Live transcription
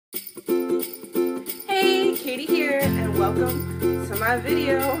Hey, Katie here, and welcome to my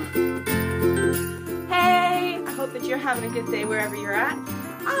video. Hey, I hope that you're having a good day wherever you're at.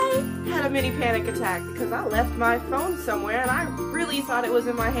 I had a mini panic attack because I left my phone somewhere and I really thought it was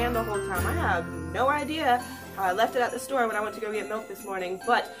in my hand the whole time. I have no idea how I left it at the store when I went to go get milk this morning,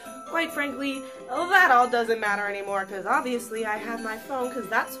 but quite frankly, that all doesn't matter anymore because obviously I have my phone because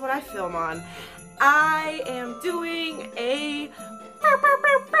that's what I film on. I am doing a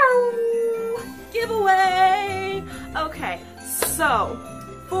giveaway. Okay, so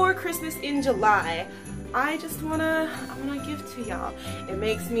for Christmas in July, I wanna give to y'all. It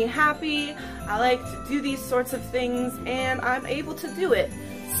makes me happy. I like to do these sorts of things and I'm able to do it.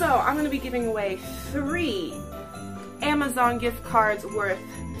 So I'm gonna be giving away 3 Amazon gift cards worth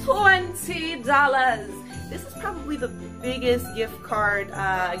 $20. This is probably the biggest gift card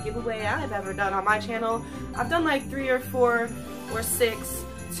giveaway I've ever done on my channel. I've done like 3 or 4 or 6,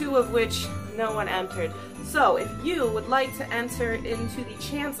 2 of which no one entered. So if you would like to enter into the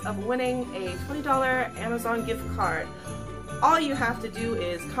chance of winning a $20 Amazon gift card, all you have to do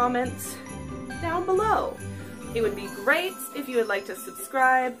is comment down below. It would be great if you would like to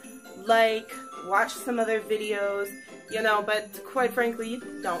subscribe, like, watch some other videos, you know, but quite frankly, you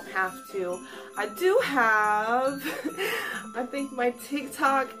don't have to. I do have, I think, my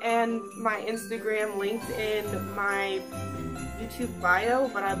TikTok and my Instagram linked in my YouTube bio,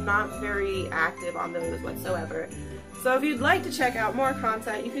 but I'm not very active on those whatsoever. So if you'd like to check out more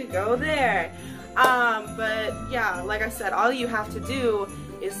content, you could go there. But yeah, like I said, all you have to do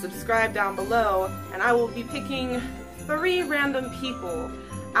is subscribe down below, and I will be picking 3 random people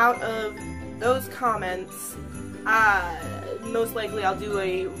out of those comments. Most likely I'll do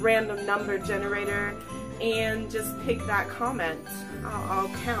a random number generator and just pick that comment. I'll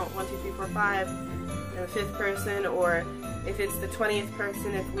count 1, 2, 3, 4, 5, and the 5th person, or if it's the 20th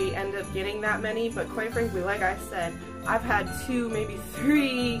person if we end up getting that many. But quite frankly, like I said, I've had 2, maybe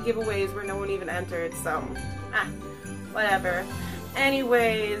 3 giveaways where no one even entered, so whatever.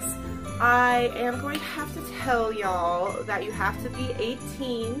 Anyways, I am going to have to tell y'all that you have to be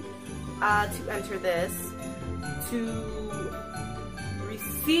 18 to enter this. To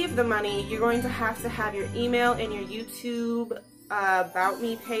receive the money, you're going to have your email and your YouTube About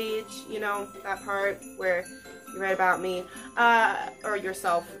Me page, you know, that part where you write about me, or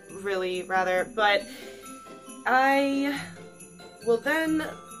yourself, really, rather. But I will then,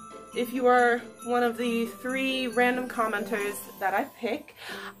 if you are one of the 3 random commenters that I pick,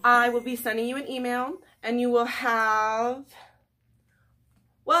 I will be sending you an email, and you will have,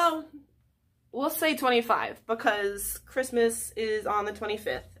 well, we'll say 25, because Christmas is on the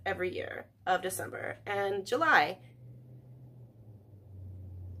 25th every year of December, and July.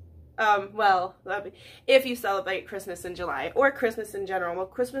 Well, if you celebrate Christmas in July, or Christmas in general. Well,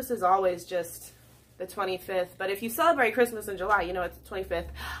 Christmas is always just the 25th, but if you celebrate Christmas in July, you know it's the 25th.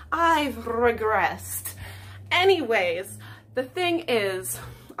 I've regressed. Anyways, the thing is,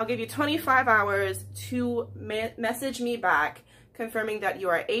 I'll give you 25 hours to message me back confirming that you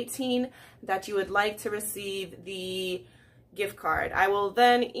are 18, that you would like to receive the gift card. I will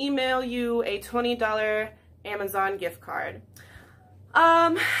then email you a $20 Amazon gift card.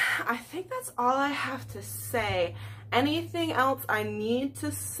 I think that's all I have to say. Anything else I need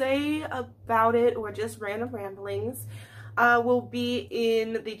to say about it, or just random ramblings, will be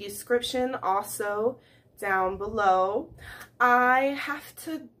in the description also down below. I have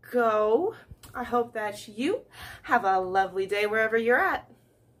to go. I hope that you have a lovely day wherever you're at.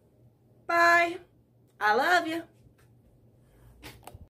 Bye. I love you.